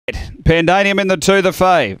Pandanium in the 2, the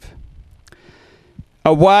fave.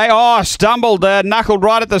 Away. Oh, stumbled, knuckled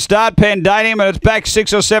right at the start, Pandanium, and it's back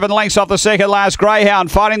 6 or 7 lengths off the second last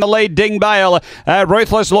greyhound. Fighting the lead, Ding Bale.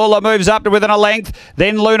 Ruthless Lawler moves up to within a length.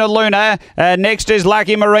 Then Luna. Next is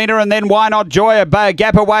Lucky Marina, and then Why Not Joy. A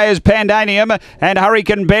gap away is Pandanium and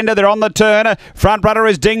Hurricane Bender. They're on the turn. Front runner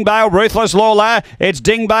is Ding Bale, Ruthless Lawler. It's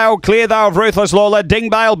Ding Bale clear though of Ruthless Lawler. Ding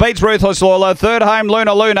Bale beats Ruthless Lawler. Third home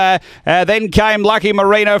Luna. Then came Lucky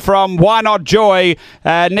Marina from Why Not Joy.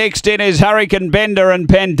 Next in is Hurricane Bender, and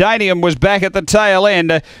Pandanium was back at the tail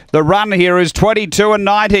end. The run here is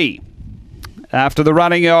 22.90 after the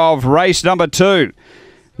running of race number 2.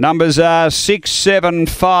 Numbers are 6, 7,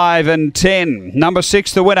 5 and 10. Number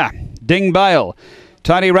 6, the winner, Ding Bale.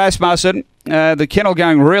 Tony Rasmussen, the kennel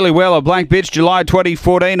going really well. A blank bitch, July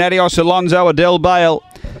 2014. Adios Alonso, Adele Bale.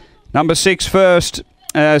 Number 6 first.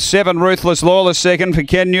 7, Ruthless Lawler second for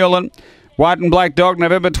Ken Newland. White and Black Dog,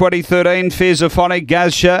 November 2013. Fierzophonic,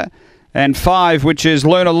 Gazsha. And 5, which is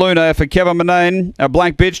Luna for Kevin Manane. A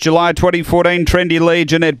blank bitch, July 2014. Trendy lead,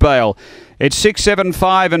 Jeanette Bale. It's 6, 7,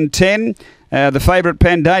 5 and 10. The favourite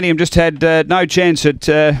Pandanium just had no chance.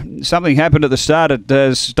 Something happened at the start.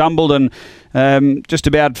 It stumbled and just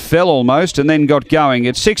about fell almost and then got going.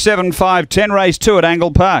 It's 6, 7, 5, 10 race 2 at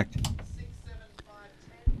Angle Park.